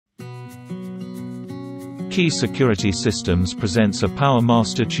Key Security Systems presents a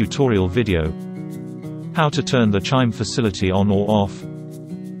PowerMaster tutorial video. How to turn the Chime facility on or off.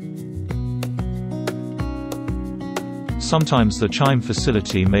 Sometimes the Chime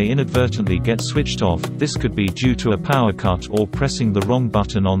facility may inadvertently get switched off. This could be due to a power cut or pressing the wrong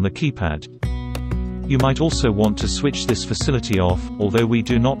button on the keypad. You might also want to switch this facility off, although we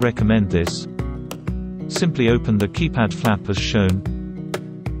do not recommend this. Simply open the keypad flap as shown,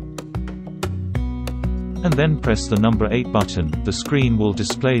 and then press the number 8 button. The screen will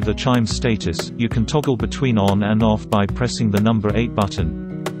display the Chime status. You can toggle between on and off by pressing the number 8 button.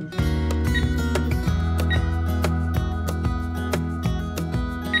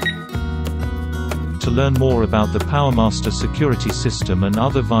 To learn more about the PowerMaster security system and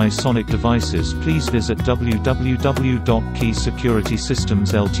other Visonic devices, please visit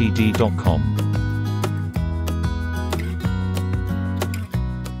www.keysecurity-systemsltd.com.